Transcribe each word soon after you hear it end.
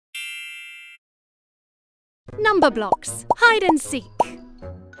Numberblocks, hide and seek.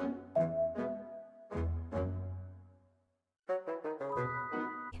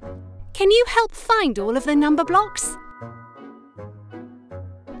 Can you help find all of the number blocks?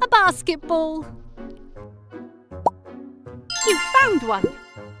 A basketball. You found one.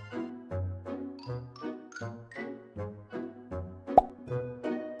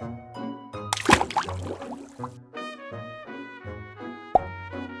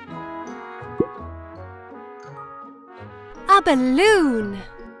 A balloon.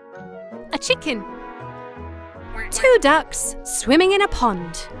 A chicken. 2 ducks swimming in a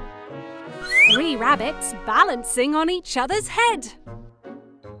pond. 3 rabbits balancing on each other's head.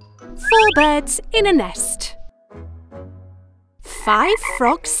 4 birds in a nest. 5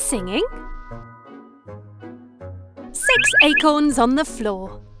 frogs singing. 6 acorns on the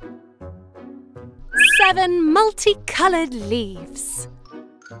floor. 7 multicoloured leaves.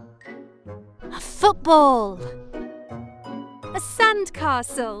 A football. A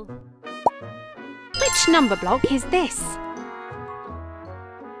sandcastle. Which number block is this?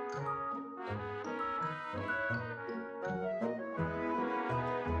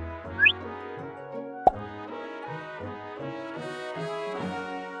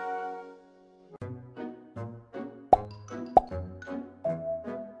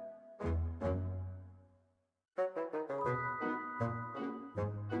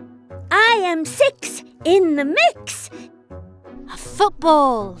 I am 6 in the mix. A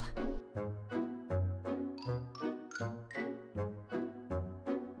football.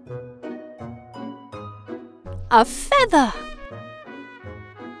 A feather.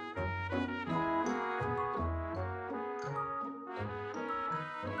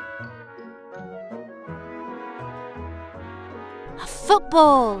 A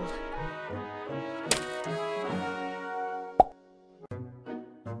football.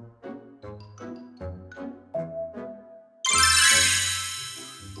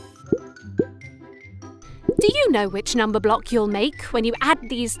 Do you know which number block you'll make when you add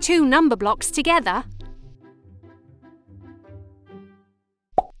these 2 number blocks together?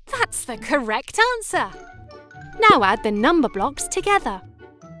 That's the correct answer. Now add the number blocks together.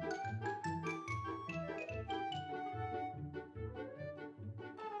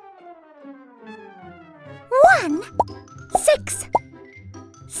 One, 6.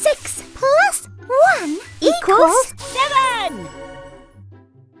 6 plus 1 equals 7.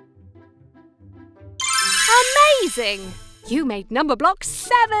 Amazing! You made number block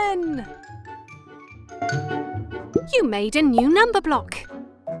 7. You made a new number block.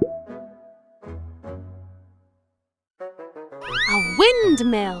 A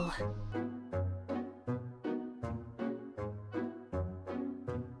windmill.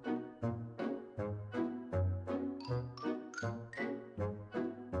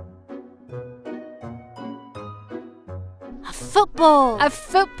 A football. A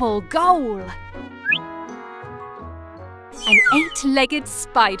football goal. An 8-legged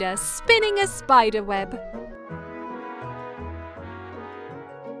spider spinning a spider web.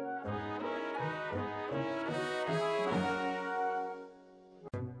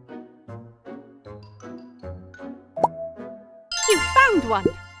 You found one.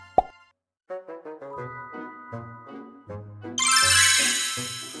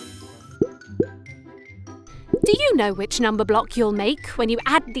 Do you know which number block you'll make when you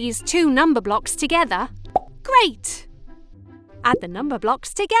add these 2 number blocks together? Great! Add the number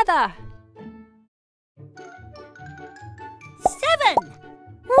blocks together. 7.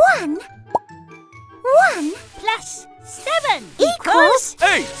 1 plus 7 equals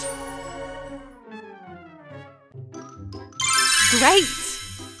 8. Great!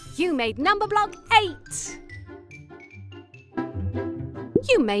 You made number block 8.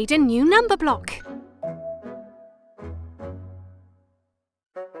 You made a new number block.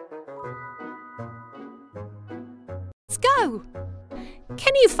 Let's go!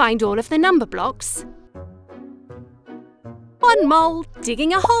 Can you find all of the number blocks? 1 mole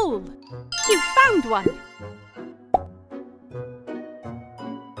digging a hole. You found one.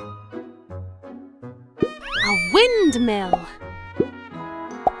 A windmill.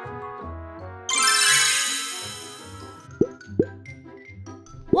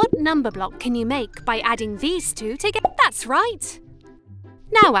 What number block can you make by adding these 2 together? That's right.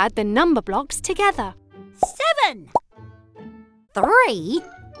 Now add the number blocks together. 7. 3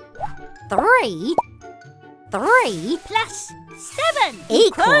 plus 7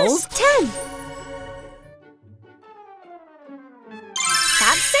 equals 10.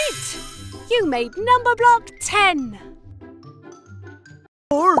 That's it! You made number block 10.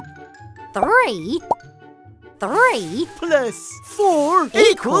 4 3 plus 4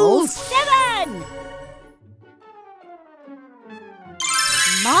 equals 7.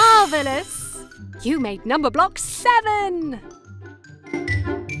 Marvellous! You made number block 7!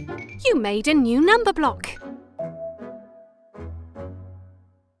 You made a new number block.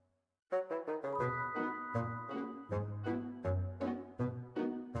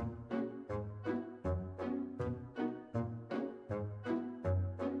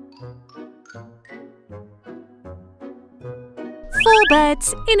 Four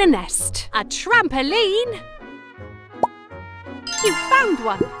birds in a nest. A trampoline. You found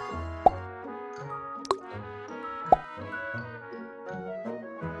one.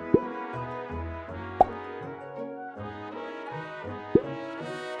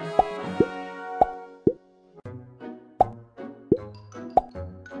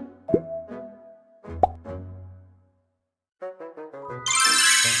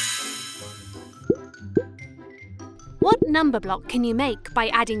 What number block can you make by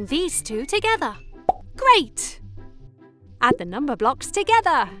adding these two together? Great! Add the number blocks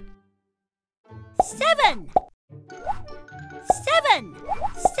together. 7. 7.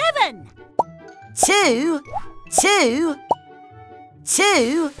 7. 2, 2,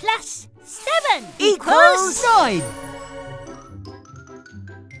 2 Plus 7 equals 9.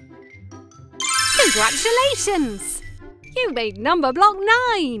 Congratulations! You made number block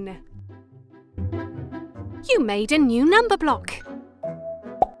 9. You made a new number block.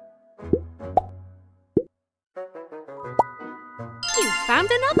 You found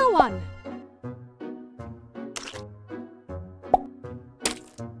another one.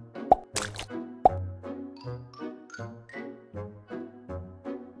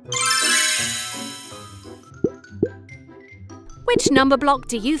 Which number block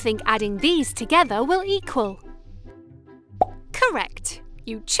do you think adding these together will equal? Correct.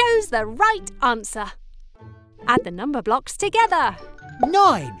 You chose the right answer. Add the number blocks together.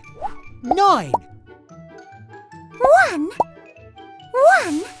 9, 9 1.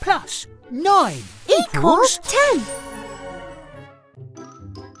 1 plus 9 equals 10.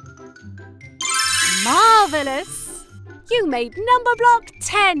 Marvellous! You made number block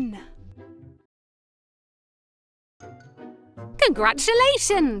 10.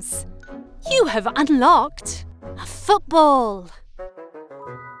 Congratulations! You have unlocked a football.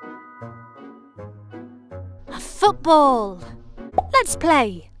 A football. Let's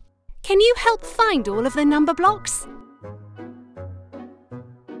play. Can you help find all of the number blocks?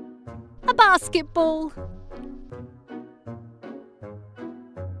 A basketball.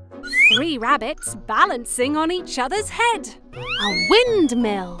 3 rabbits balancing on each other's head. A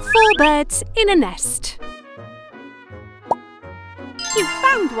windmill. 4 birds in a nest. You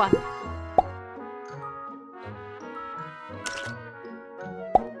found one.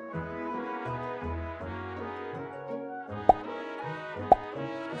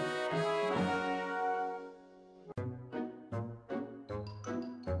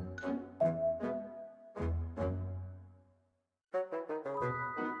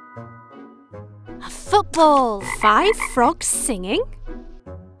 A football. 5 frogs singing.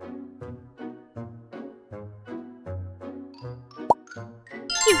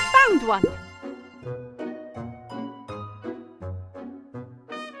 You found one.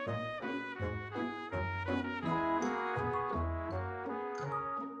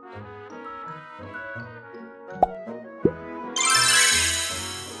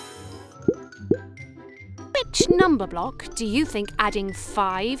 Which number block do you think adding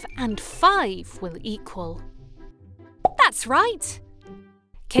 5 and 5 will equal? That's right.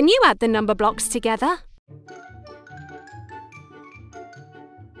 Can you add the number blocks together?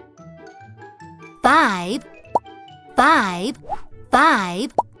 5. 5.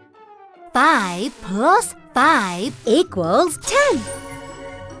 5. 5 plus 5 equals 10.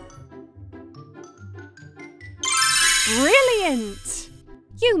 Brilliant!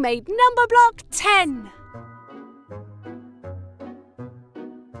 You made number block 10.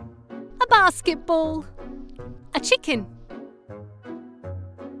 A basketball. A chicken.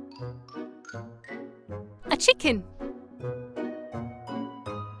 A chicken.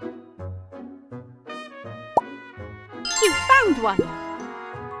 You found one.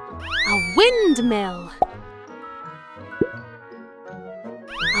 A windmill.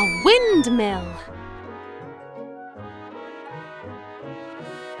 A windmill.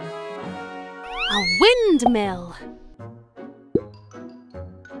 A windmill.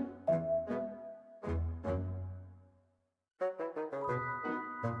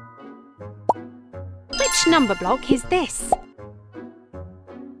 Which number block is this?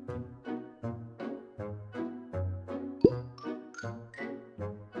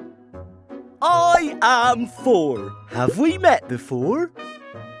 I am 4. Have we met before?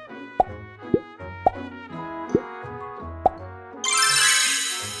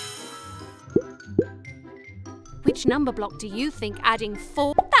 which number block do you think adding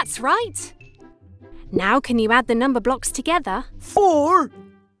 4? That's right! Now can you add the number blocks together? 4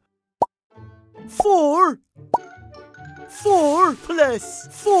 plus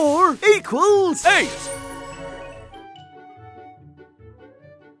 4 equals 8.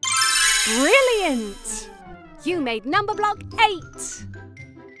 Brilliant! You made number block 8.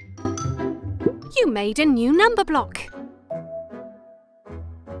 You made a new number block.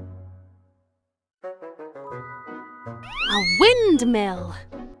 A windmill.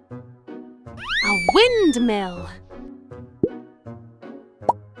 A windmill.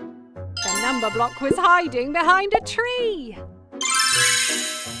 The number block was hiding behind a tree.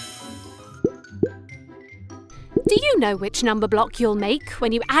 Do you know which number block you'll make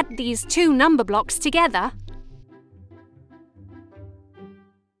when you add these two number blocks together?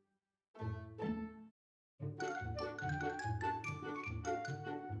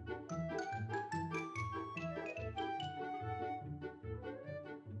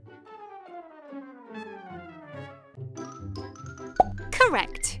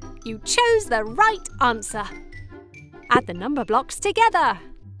 Correct! You chose the right answer. Add the number blocks together.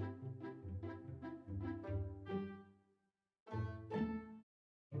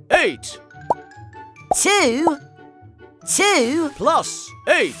 Eight 2 plus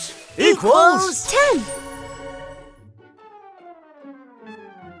 8 equals 10.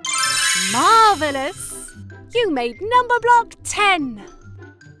 Marvellous! You made number block 10.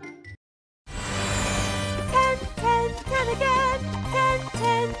 10, 10, 10 again. 10,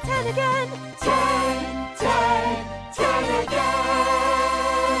 10, 10 again. 10, 10, 10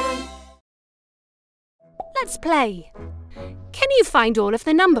 again. Let's play. Can you find all of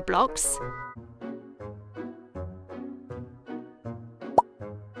the number blocks?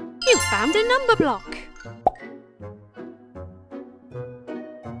 You found a number block.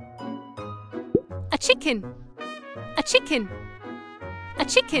 A chicken. A chicken. A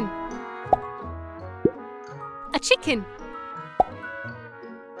chicken. A chicken.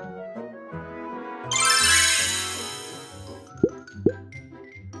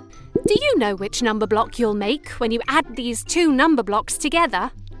 Do you know which number block you'll make when you add these two number blocks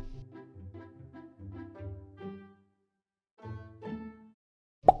together?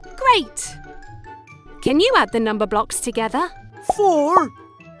 Great! Can you add the number blocks together? 4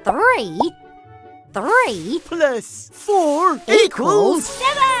 3 plus 4 equals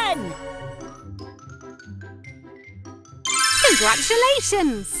 7.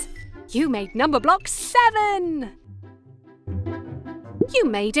 Congratulations! You made number block 7. You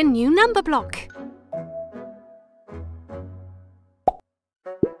made a new number block.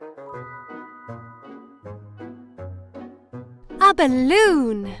 A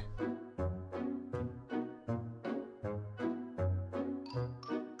balloon.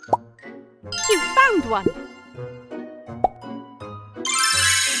 You found one.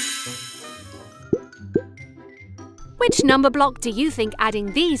 Which number block do you think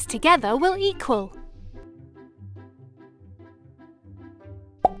adding these together will equal?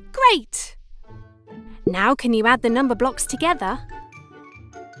 Great! Now can you add the number blocks together?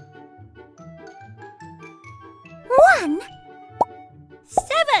 1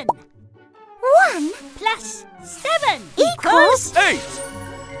 7. 1 plus 7 equals 8.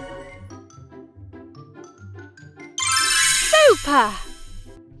 Super!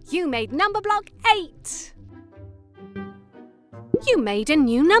 You made number block 8. You made a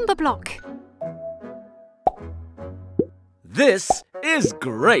new number block. This is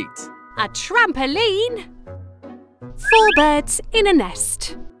great. A trampoline. 4 birds in a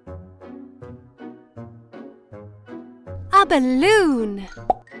nest. A balloon.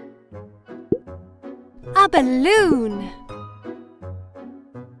 A balloon.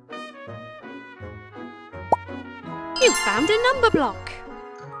 You found a number block.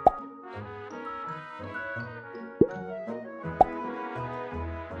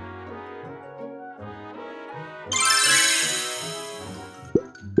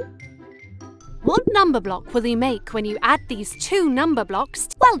 What number block will you make when you add these two number blocks?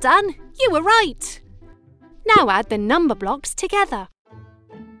 Well done, you were right. Now add the number blocks together.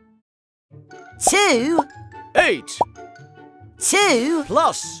 2 8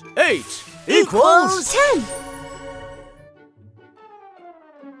 plus 8 equals 10.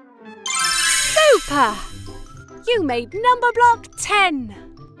 Super! You made number block 10.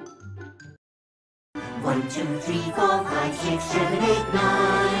 1 2 3 4 5 6 7 8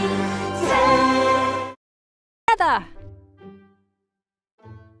 9 10. Together.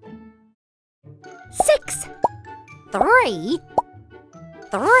 6 3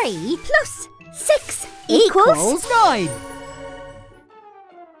 plus 6 equals 9.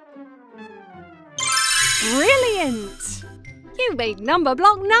 Brilliant! Brilliant! You made number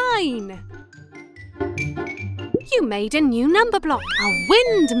block 9. You made a new number block, a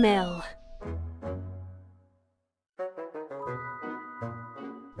windmill.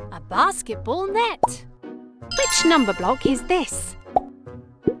 A basketball net. Which number block is this?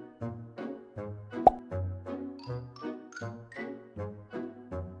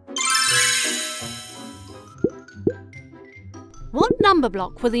 What number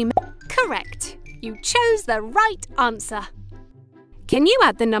block will you make? Correct. You chose the right answer. Can you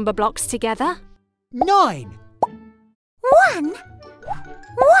add the number blocks together? 9. 1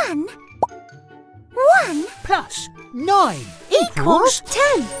 Plus 9 equals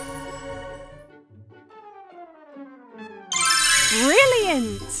 10.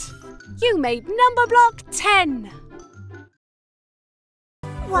 Brilliant! You made number block 10.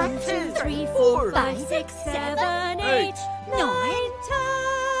 1, 2, 3, 4, 5, 6, 7, 8, 9, 10.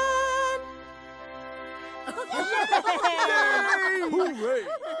 Hooray!